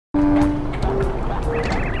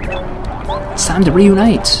time to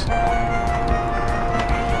reunite.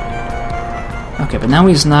 Okay, but now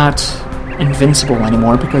he's not invincible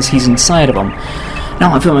anymore because he's inside of him.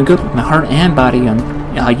 Now I'm feeling good with my heart and body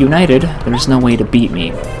united. There's no way to beat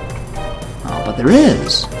me. Oh, but there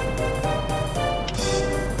is.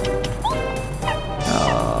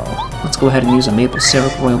 Let's go ahead and use a maple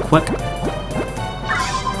syrup real quick.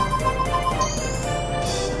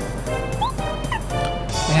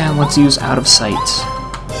 And let's use Out of Sight.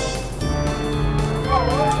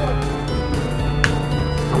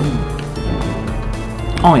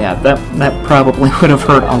 Oh yeah, that probably would have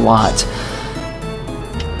hurt a lot.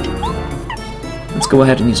 Let's go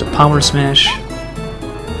ahead and use a Power Smash.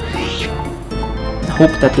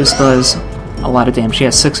 Hope that this does a lot of damage. She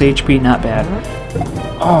has 6 HP, not bad.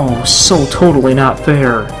 Oh, so totally not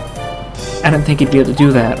fair. I didn't think he'd be able to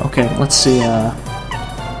do that. Okay, let's see,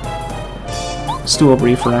 let's do a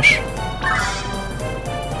refresh.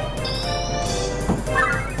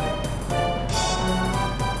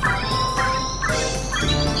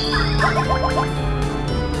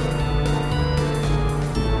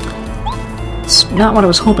 It's not what I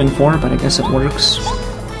was hoping for, but I guess it works.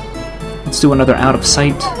 Let's do another Out of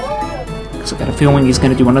Sight. Because I got a feeling he's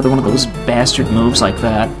going to do another one of those bastard moves like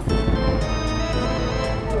that.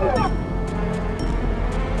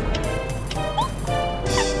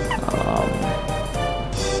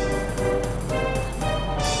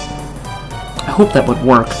 I hope that would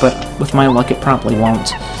work, but with my luck it probably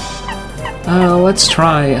won't. Let's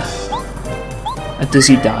try a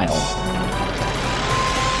Dizzy Dial.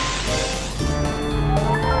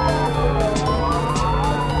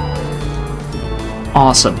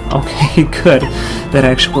 Awesome. Okay, good. That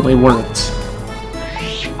actually worked.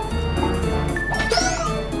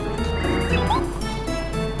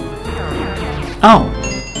 Oh.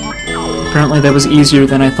 Apparently that was easier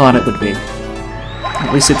than I thought it would be.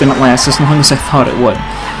 At least it didn't last as long as I thought it would.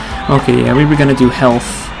 Okay, yeah, we were gonna do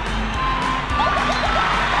health.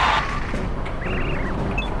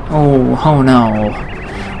 Oh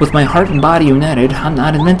no. With my heart and body united, I'm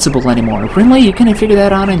not invincible anymore. Really? You couldn't figure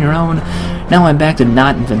that out on your own? Now I'm back to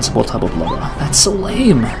not invincible Tubba Blubba. That's so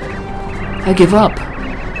lame. I give up.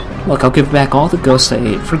 Look, I'll give back all the ghosts I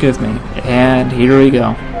ate. Forgive me. And here we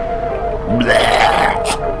go.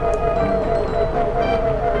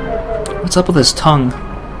 What's up with his tongue?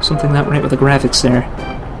 Something not right with the graphics there.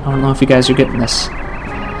 I don't know if you guys are getting this.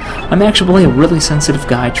 I'm actually a really sensitive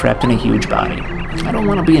guy trapped in a huge body. I don't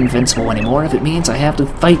want to be invincible anymore if it means I have to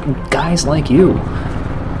fight guys like you.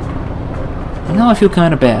 And now I feel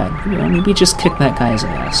kind of bad. You know, maybe just kick that guy's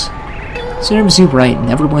ass. Serves you right, and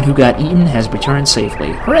everyone who got eaten has returned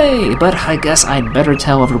safely. Hooray! But I guess I'd better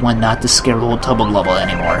tell everyone not to scare old Tubba Blubba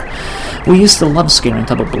anymore. We used to love scaring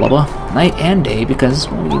Tubba Blubba, night and day, because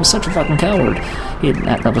well, he was such a fucking coward.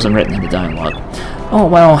 That wasn't written in the dialogue. Oh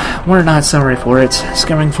well, we're not sorry for it.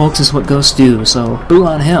 Scaring folks is what ghosts do, so boo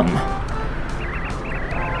on him.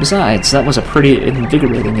 Besides, that was a pretty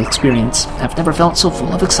invigorating experience. I've never felt so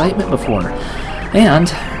full of excitement before. And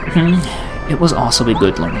it was also a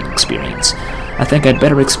good learning experience. I think I'd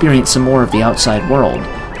better experience some more of the outside world.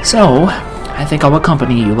 So, I think I'll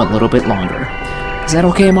accompany you a little bit longer. Is that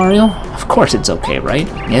okay, Mario? Of course it's okay, right?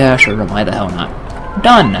 Yeah, sure, why the hell not?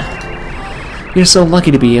 Done! You're so lucky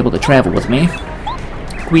to be able to travel with me.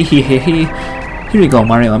 Wee-hee-hee-hee. Here you go,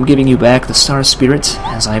 Mario. I'm giving you back the Star Spirit,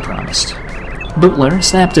 as I promised. Bootler,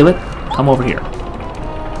 snap to it. Come over here.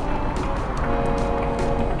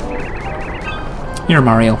 Here,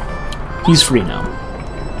 Mario. He's free now.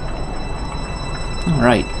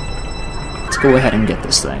 Alright. Let's go ahead and get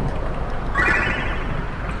this thing.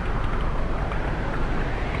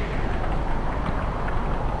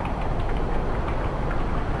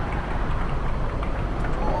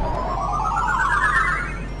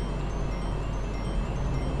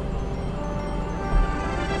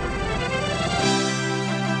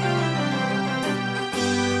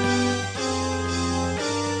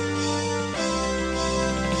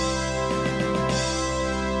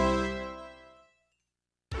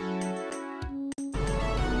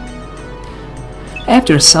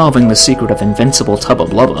 After solving the secret of invincible Tubba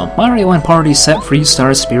Blubba, Mario and party set free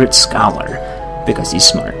Star Spirit Scholar, because he's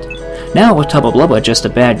smart. Now with Tubba Blubba just a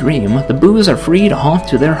bad dream, the Boos are free to haunt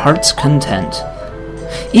to their heart's content.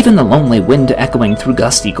 Even the lonely wind echoing through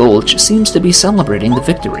Gusty Gulch seems to be celebrating the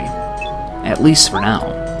victory. At least for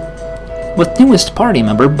now. With newest party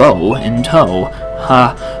member Bo in tow,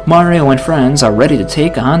 Mario and friends are ready to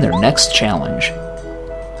take on their next challenge.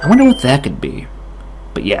 I wonder what that could be.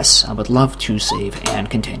 But yes, I would love to save and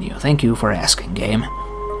continue. Thank you for asking, game.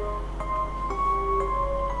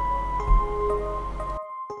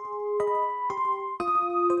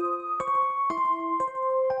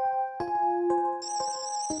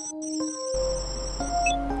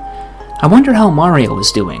 I wonder how Mario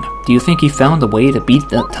is doing. Do you think he found a way to beat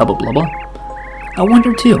that Tubba Blubba? I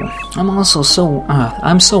wonder too.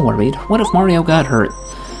 I'm so worried. What if Mario got hurt?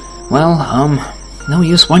 Well, no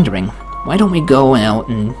use wondering. Why don't we go out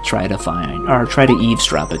and try to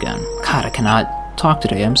eavesdrop again? God, I cannot talk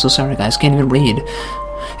today. I'm so sorry, guys. Can't even read.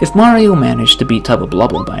 If Mario managed to beat Tubba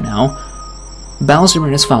Blubba by now, Bowser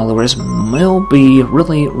and his followers will be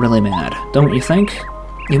really, really mad, don't you think?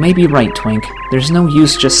 You may be right, Twink. There's no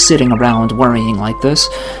use just sitting around worrying like this.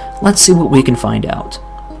 Let's see what we can find out.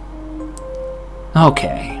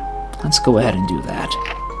 Okay, let's go ahead and do that.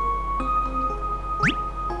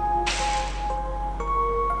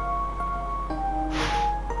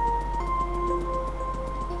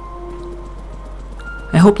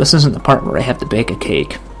 I hope this isn't the part where I have to bake a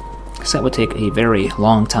cake, because that would take a very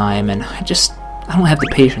long time, and I don't have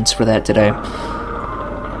the patience for that today.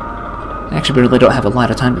 I actually really don't have a lot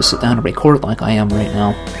of time to sit down and record like I am right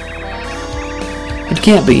now. It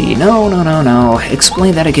can't be. No.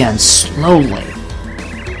 Explain that again, slowly.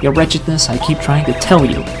 Your wretchedness, I keep trying to tell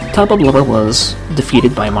you. Tubba Blubba was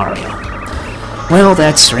defeated by Mario. Well,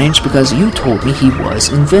 that's strange, because you told me he was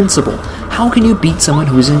invincible. How can you beat someone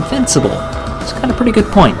who is invincible? It's got a pretty good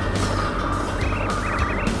point.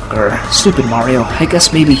 Stupid Mario. I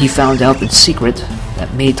guess maybe he found out the secret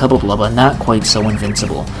that made Tubba Blubba not quite so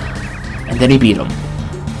invincible. And then he beat him.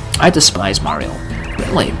 I despise Mario.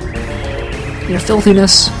 Really. Your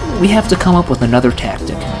filthiness, we have to come up with another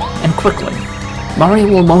tactic. And quickly. Mario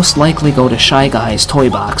will most likely go to Shy Guy's toy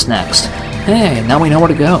box next. Hey, now we know where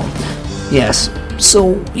to go. Yes,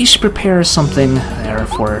 so we should prepare something there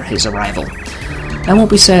for his arrival. I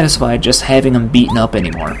won't be satisfied just having him beaten up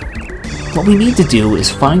anymore. What we need to do is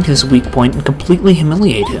find his weak point and completely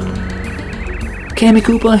humiliate him. Kammy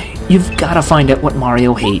Koopa, you've got to find out what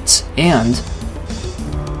Mario hates, and...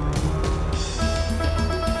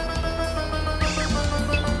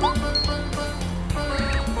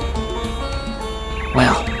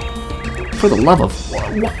 Well, for the love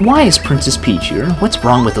of... Why is Princess Peach here? What's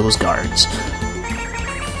wrong with those guards?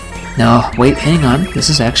 No, wait, hang on. This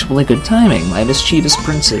is actually good timing, my mischievous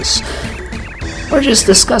princess. We're just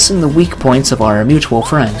discussing the weak points of our mutual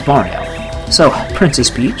friend, Mario. So, Princess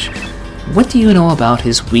Peach, what do you know about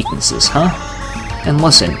his weaknesses, huh? And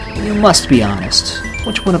listen, you must be honest.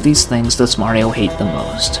 Which one of these things does Mario hate the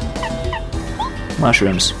most?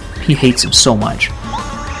 Mushrooms. He hates them so much.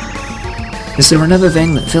 Is there another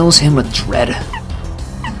thing that fills him with dread?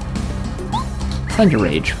 Thunder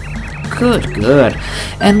Rage. Good.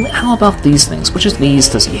 And how about these things? Which of these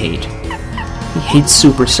does he hate? He hates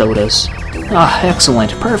super sodas. Ah,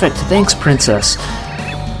 excellent. Perfect. Thanks, Princess.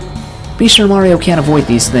 Be sure Mario can't avoid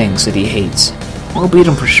these things that he hates. We'll beat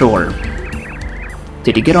him for sure.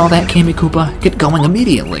 Did you get all that, Kammy Koopa? Get going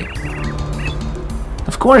immediately.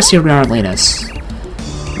 Of course, Your Godliness.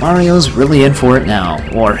 Mario's really in for it now.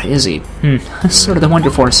 Or is he? Sort of the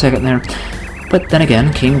wonder for a second there. But then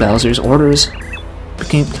again, King Bowser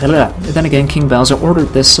ordered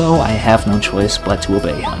this, so I have no choice but to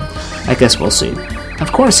obey him. I guess we'll see.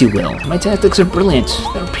 Of course he will. My tactics are brilliant.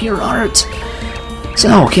 They're pure art.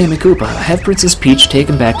 So, Kammy Koopa, have Princess Peach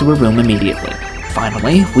taken back to her room immediately.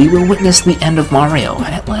 Finally, we will witness the end of Mario.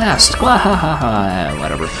 At last. Wahahaha.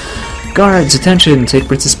 Whatever. Guards, attention. Take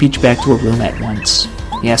Princess Peach back to her room at once.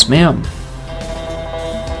 Yes, ma'am.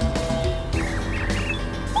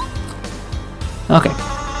 Okay.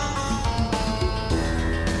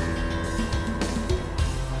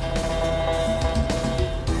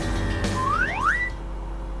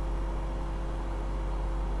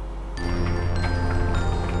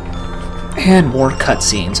 And more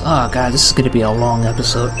cutscenes. Oh god, this is going to be a long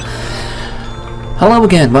episode. Hello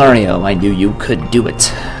again, Mario. I knew you could do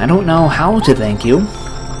it. I don't know how to thank you.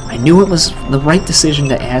 I knew it was the right decision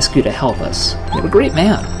to ask you to help us. You're a great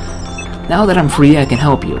man. Now that I'm free, I can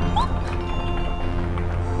help you.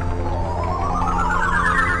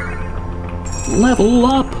 Level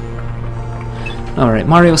up! Alright,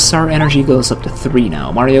 Mario's Star Energy goes up to 3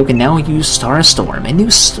 now. Mario can now use Star Storm, a new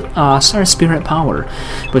Star Spirit power.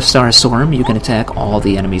 With Star Storm, you can attack all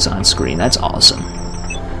the enemies on screen. That's awesome.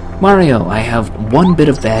 Mario, I have one bit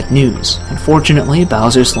of bad news. Unfortunately,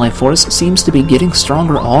 Bowser's life force seems to be getting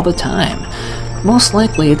stronger all the time. Most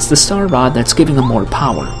likely, it's the Star Rod that's giving him more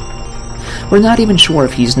power. We're not even sure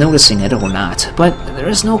if he's noticing it or not, but there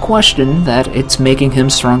is no question that it's making him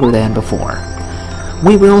stronger than before.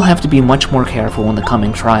 We will have to be much more careful in the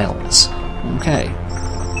coming trials. Okay.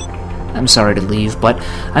 I'm sorry to leave, but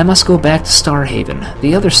I must go back to Star Haven.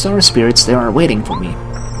 The other Star Spirits there are waiting for me.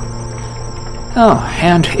 Oh,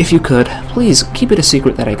 and if you could, please keep it a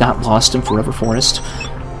secret that I got lost in Forever Forest.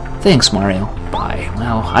 Thanks, Mario. Pie.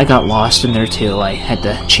 Well, I got lost in there too. I had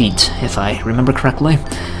to cheat, if I remember correctly,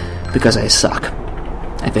 because I suck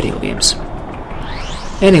at video games.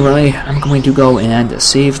 Anyway, I'm going to go and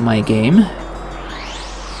save my game.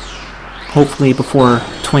 Hopefully before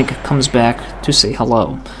Twink comes back to say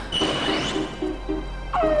hello.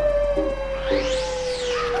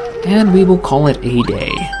 And we will call it a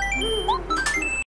day.